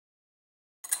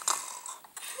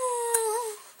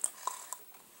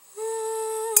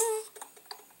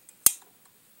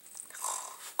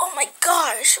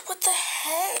gosh, what the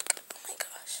heck? Oh my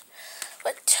gosh.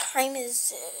 What time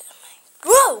is it?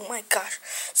 Whoa, my gosh.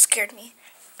 Scared me.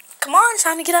 Come on, it's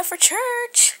time to get up for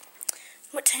church.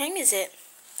 What time is it?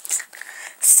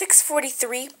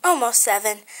 6:43, almost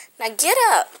 7. Now get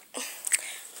up.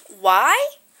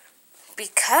 Why?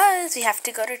 Because we have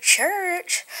to go to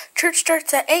church. Church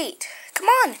starts at 8. Come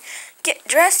on. Get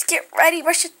dressed, get ready,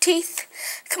 brush your teeth.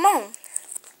 Come on.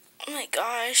 Oh my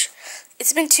gosh.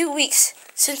 It's been 2 weeks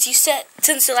since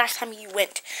the last time you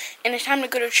went. And it's time to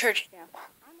go to church now.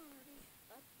 I'm already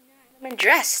up now. I'm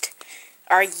dressed.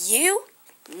 Are you?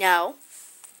 No.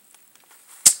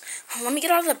 Let me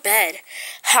get out of the bed.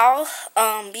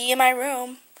 I'll be in my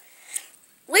room.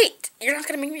 Wait, you're not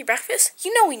gonna make me breakfast?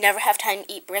 You know we never have time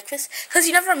to eat breakfast because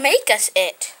you never make us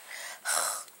it.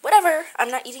 Whatever.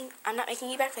 I'm not making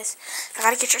you breakfast. I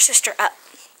gotta get your sister up.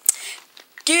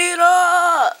 Get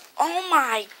up! Oh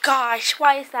my gosh,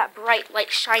 why is that bright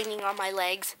light shining on my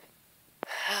legs?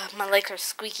 My legs are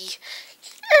squeaky.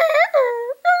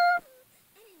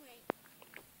 Anyway,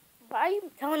 why are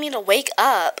you telling me to wake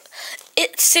up?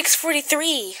 It's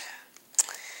 6:43.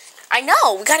 I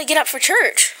know, we gotta get up for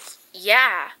church.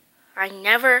 Yeah, I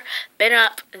never been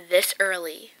up this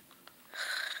early.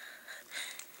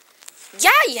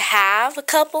 Yeah, you have, a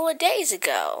couple of days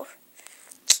ago.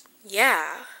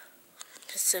 Yeah.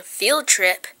 It's a field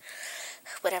trip.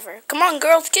 Whatever. Come on,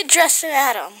 girls, get dressed and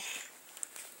at 'em.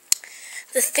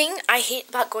 The thing I hate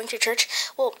about going to church,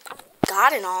 well,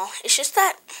 God and all, it's just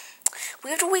that we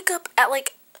have to wake up at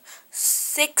like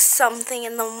 6 something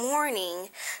in the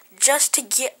morning just to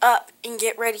get up and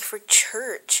get ready for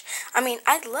church. I mean,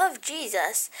 I love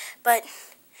Jesus, but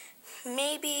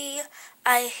maybe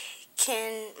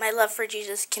my love for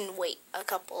Jesus can wait a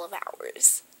couple of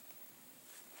hours.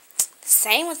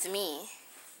 Same with me.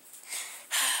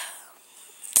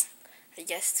 I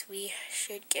guess we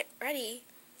should get ready.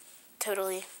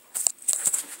 Totally.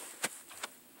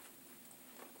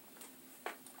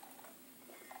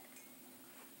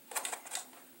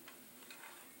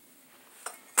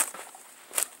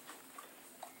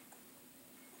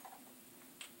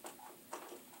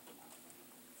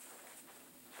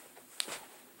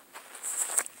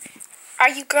 Are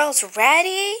you girls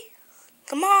ready?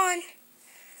 Come on.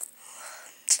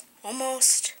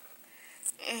 Almost.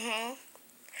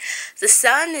 The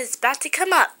sun is about to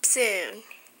come up soon.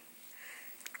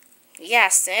 Yeah,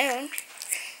 soon.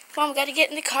 Come on, we gotta get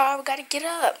in the car. We gotta get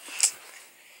up.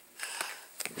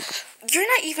 You're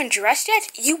not even dressed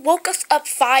yet? You woke us up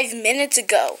 5 minutes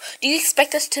ago. Do you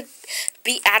expect us to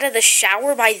be out of the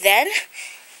shower by then?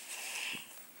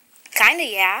 Kinda,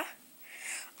 yeah.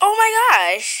 Oh my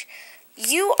gosh.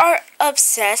 You are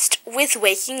obsessed with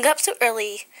waking up so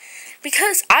early.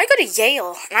 Because I go to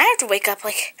Yale, and I have to wake up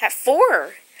like at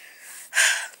 4.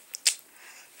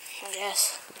 I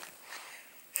guess.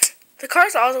 The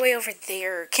car's all the way over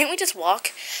there. Can't we just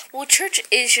walk? Well, church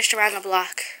is just around the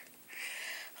block.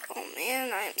 Oh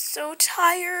man, I am so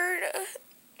tired.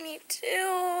 Me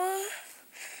too.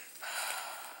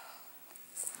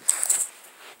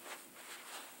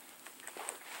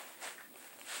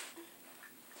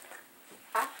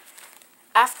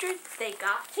 After they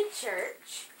got to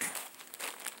church,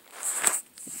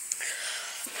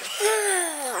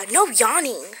 no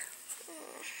yawning.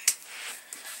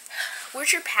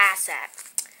 Where's your pass at?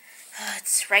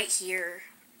 It's right here.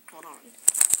 Hold on.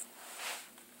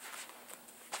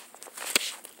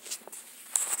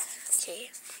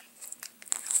 Okay.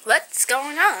 What's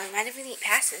going on? I didn't need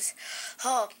passes.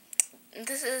 Oh,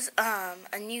 this is a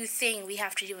new thing we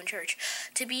have to do in church.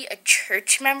 To be a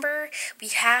church member, we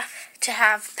have to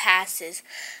have passes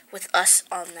with us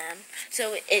on them.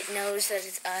 So it knows that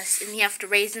it's us, and you have to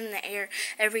raise them in the air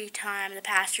every time the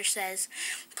pastor says,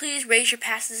 please raise your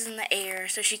passes in the air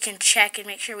so she can check and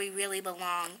make sure we really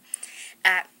belong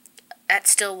at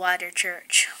Stillwater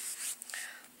Church.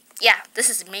 Yeah, this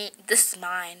is me. This is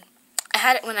mine. I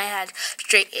had it when I had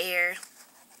straight air.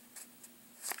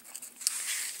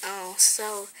 Oh,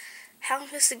 so how am I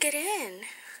supposed to get in?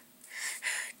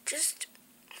 Just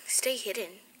stay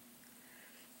hidden.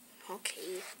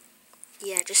 Okay.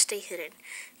 Yeah, just stay hidden.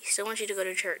 He still wants you to go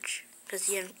to church because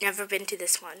you've never been to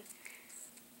this one.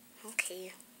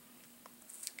 Okay.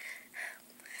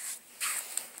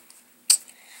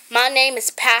 My name is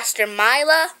Pastor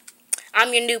Mila.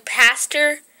 I'm your new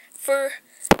pastor for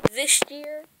this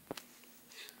year.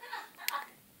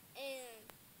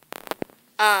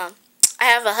 And I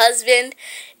have a husband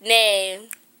named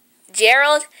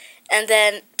Gerald, and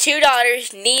then 2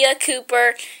 daughters, Nia,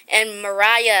 Cooper, and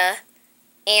Mariah,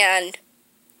 and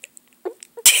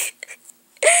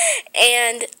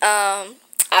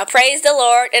I praise the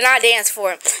Lord and I dance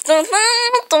for him. Dun,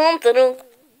 dun, dun, dun,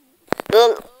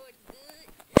 dun.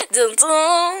 Dun,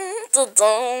 dun, dun,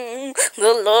 dun.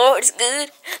 The Lord is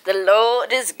good. The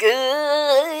Lord is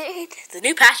good. The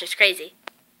new pastor's crazy.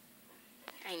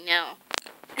 I know.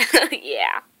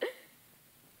 Yeah.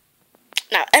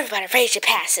 Now everybody raise your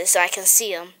passes so I can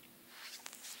see them.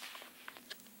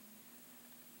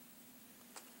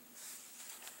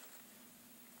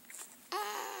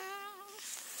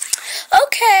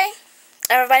 Okay.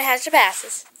 Everybody has their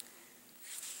passes.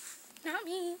 Not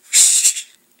me. Shh.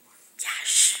 Yeah,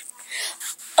 shh.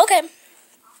 Okay.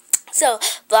 So,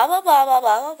 blah, blah, blah, blah,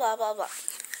 blah, blah, blah, blah, blah.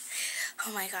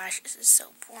 Oh my gosh, this is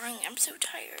so boring. I'm so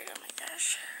tired. Oh my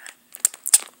gosh.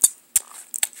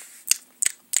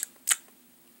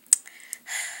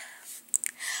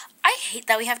 I hate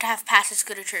that we have to have passes to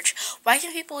go to church. Why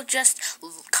can't people just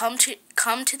come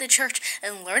to the church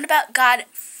and learn about God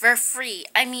for free?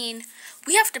 I mean,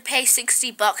 we have to pay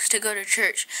 $60 to go to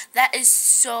church. That is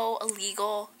so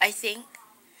illegal, I think.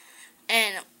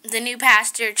 And the new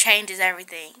pastor changes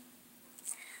everything.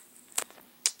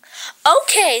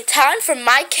 Okay, time for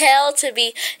Michael to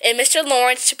be and Mr.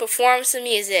 Lawrence to perform some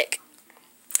music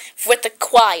with the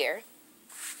choir.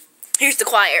 Here's the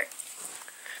choir.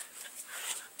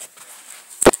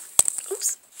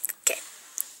 Oops. Okay.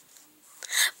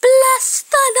 Bless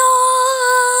the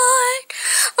Lord,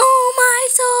 oh my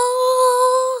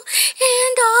soul,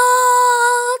 and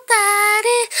all that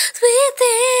is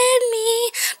within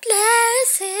me. Bless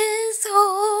his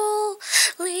holy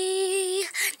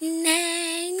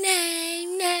name,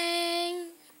 name,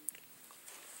 name.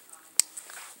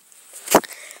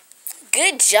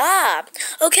 Good job.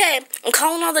 Okay, I'm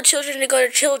calling all the children to go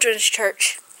to children's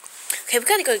church. Okay, we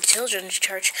gotta go to children's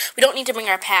church. We don't need to bring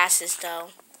our passes, though.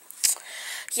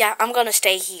 Yeah, I'm gonna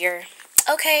stay here.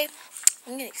 Okay,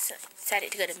 I'm getting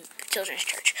excited to go to children's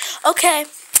church. Okay,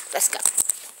 let's go.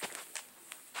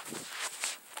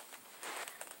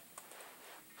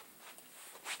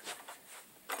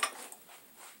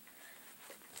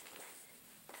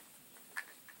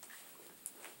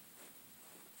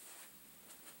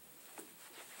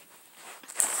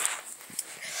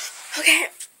 Okay,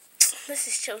 this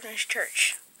is children's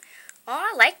church.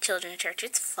 Oh, I like children's church.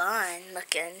 It's fun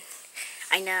looking.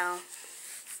 I know.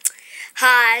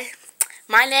 Hi,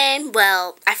 my name,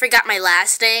 well, I forgot my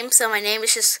last name, so my name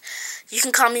is just, you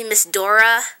can call me Miss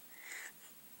Dora.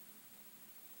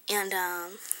 And,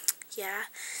 yeah.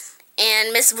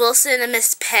 And Miss Wilson and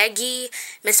Miss Peggy,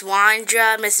 Miss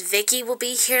Wandra, Miss Vicky will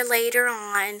be here later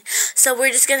on. So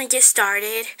we're just gonna get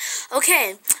started.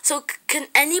 Okay, so can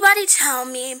anybody tell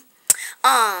me,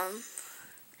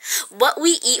 what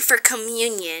we eat for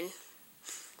communion?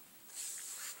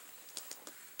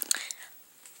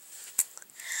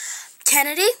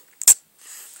 Kennedy?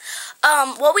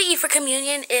 What we eat for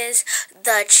communion is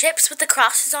the chips with the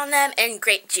crosses on them and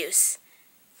grape juice.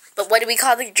 But what do we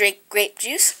call the grape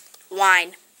juice?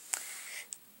 Wine.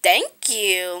 Thank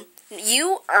you.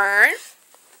 You earn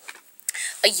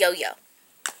a yo-yo.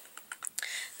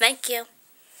 Thank you.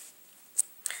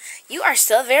 You are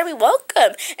so very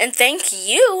welcome. And thank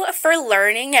you for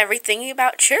learning everything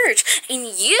about church. And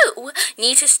you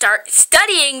need to start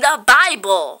studying the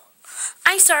Bible.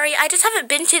 I'm sorry, I just haven't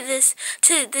been to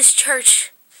this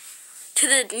church, to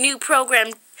the new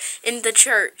program in the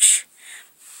church.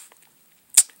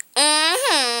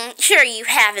 Sure you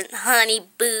haven't, honey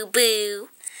boo boo.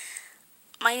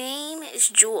 My name is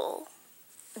Jewel.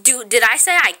 Did I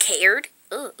say I cared?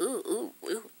 Ooh,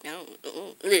 no.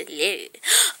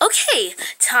 Okay,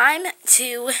 time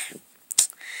to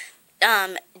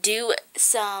do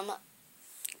some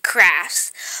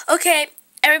crafts. Okay,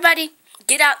 everybody,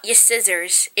 get out your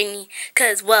scissors,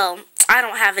 because, well, I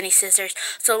don't have any scissors,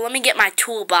 so let me get my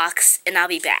toolbox, and I'll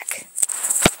be back.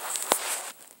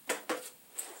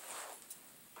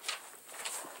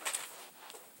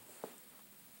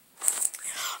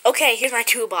 Okay, here's my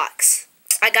toolbox.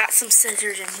 I got some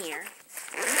scissors in here.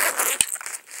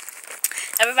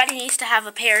 Everybody needs to have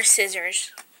a pair of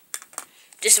scissors,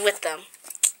 just with them.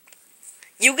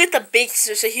 You get the big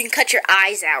scissors so you can cut your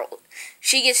eyes out.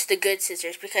 She gets the good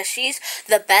scissors because she's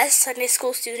the best Sunday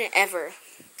school student ever.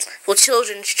 Well,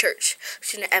 children's church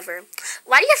student ever.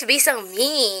 Why do you have to be so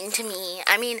mean to me?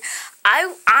 I mean,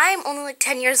 I'm only like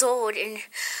 10 years old and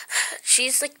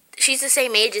she's the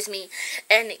same age as me.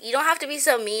 And you don't have to be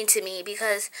so mean to me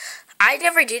because I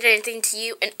never did anything to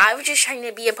you. And I was just trying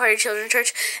to be a part of children's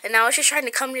church. And I was just trying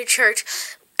to come to church.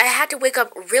 I had to wake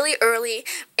up really early,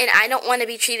 and I don't want to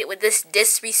be treated with this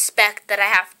disrespect that I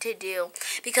have to do,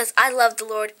 because I love the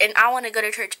Lord, and I want to go to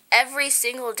church every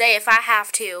single day if I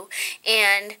have to,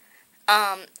 and,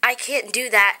 I can't do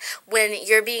that when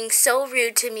you're being so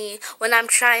rude to me when I'm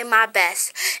trying my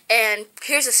best. And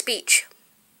here's a speech.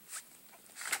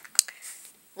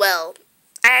 Well,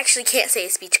 I actually can't say a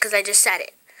speech because I just said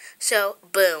it. So,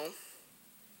 boom.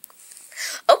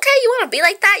 Okay, you want to be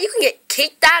like that? You can get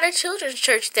kicked out of children's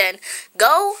church then.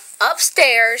 Go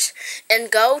upstairs and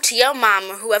go to your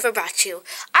mom or whoever brought you.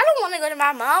 I don't want to go to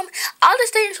my mom. I'll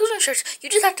just stay in children's church. You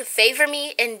just have to favor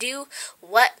me and do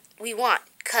what we want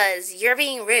because you're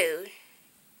being rude.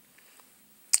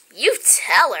 You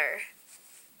tell her.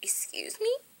 Excuse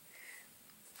me?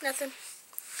 Nothing.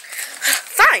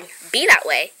 Fine, be that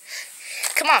way.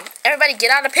 Come on, everybody get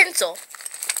out a pencil.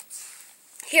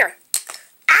 Here.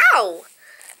 Ow!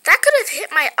 That could have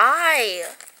hit my eye.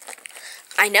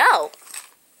 I know.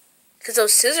 Because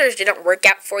those scissors didn't work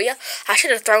out for you. I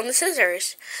should have thrown the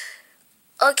scissors.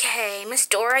 Okay, Miss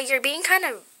Dora, you're being kind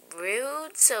of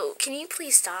rude, so can you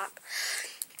please stop?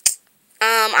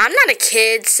 I'm not a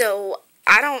kid, so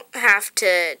I don't have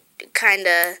to kind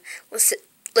of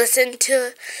listen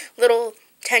to little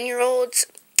 10-year-olds.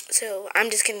 So I'm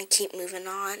just going to keep moving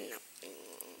on.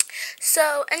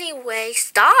 So anyway,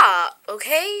 stop,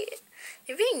 okay?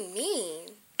 You're being mean.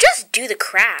 Just do the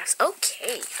crafts.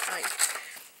 Okay, fine.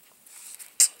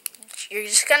 You're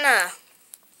just gonna,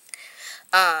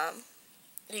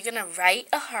 you're gonna write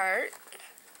a heart.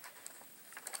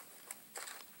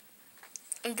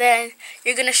 And then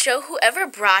you're gonna show whoever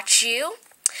brought you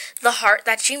the heart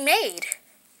that you made.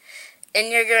 And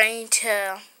you're going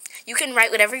to, you can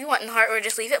write whatever you want in the heart or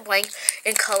just leave it blank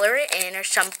and color it in or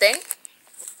something.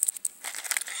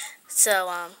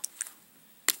 So,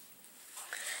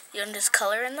 you can just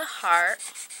color in the heart,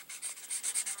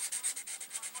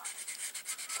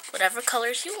 whatever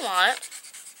colors you want.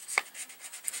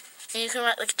 And you can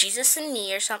write like Jesus and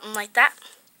me or something like that.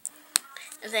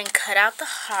 And then cut out the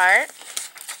heart.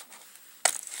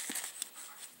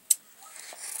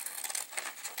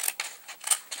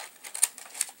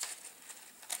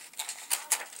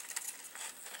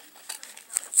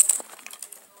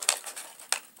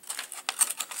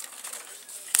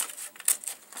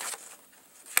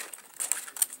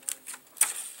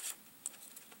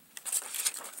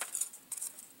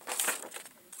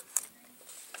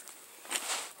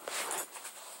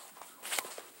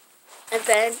 And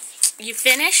then you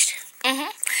finished.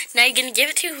 Now you're going to give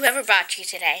it to whoever brought you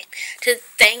today to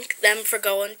thank them for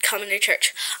coming to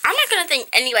church. I'm not going to thank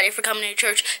anybody for coming to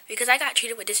church because I got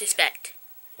treated with disrespect.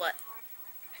 What?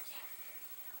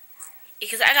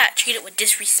 Because I got treated with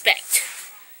disrespect.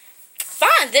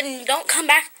 Fine, then don't come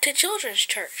back to children's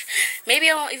church. Maybe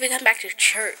I won't even come back to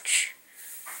church.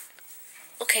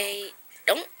 Okay,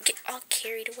 don't get all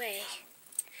carried away.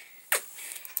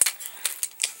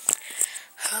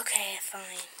 Okay,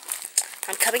 fine.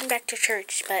 I'm coming back to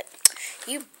church, but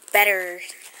you better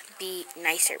be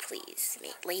nicer, please.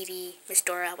 Lady, Miss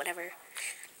Dora, whatever.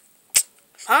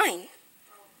 Fine.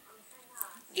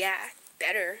 Yeah,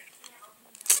 better.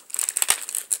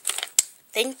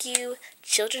 Thank you.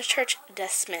 Children's church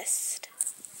dismissed.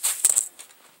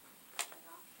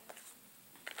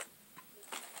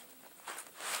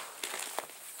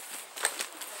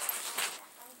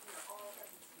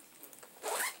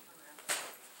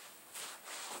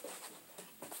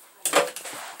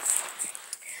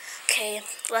 Okay,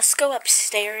 let's go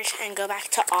upstairs and go back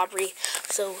to Aubrey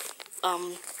so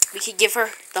we could give her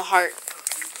the heart.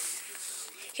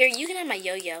 Here, you can have my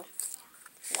yo-yo.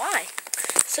 Why?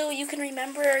 So you can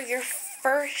remember your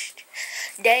first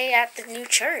day at the new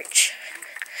church.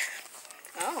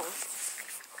 Oh.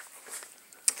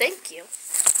 Thank you.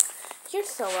 You're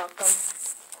so welcome.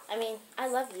 I mean, I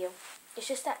love you. It's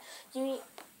just that you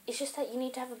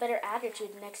need to have a better attitude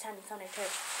next time you come to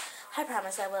church. I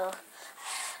promise I will.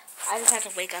 I just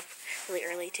have to wake up really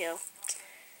early too.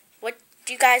 What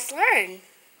do you guys learn?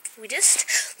 We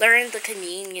just learned the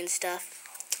communion stuff.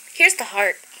 Here's the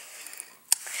heart.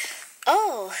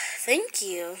 Oh, thank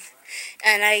you.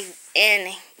 And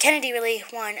Kennedy really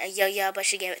won a yo-yo, but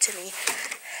she gave it to me.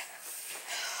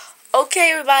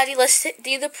 Okay, everybody, let's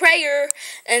do the prayer.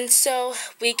 And so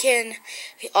we can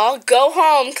all go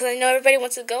home, because I know everybody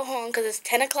wants to go home, because it's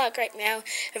 10 o'clock right now.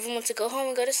 Everyone wants to go home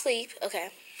and go to sleep. Okay.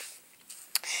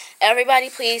 Everybody,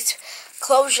 please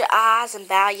close your eyes and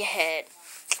bow your head.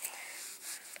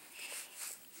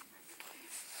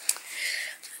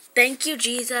 Thank you,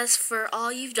 Jesus, for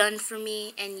all you've done for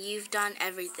me, and you've done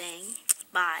everything.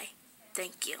 Bye.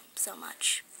 Thank you so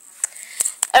much.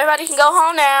 Everybody can go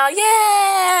home now.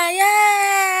 Yay!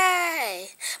 Yay!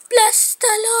 Bless the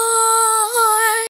Lord.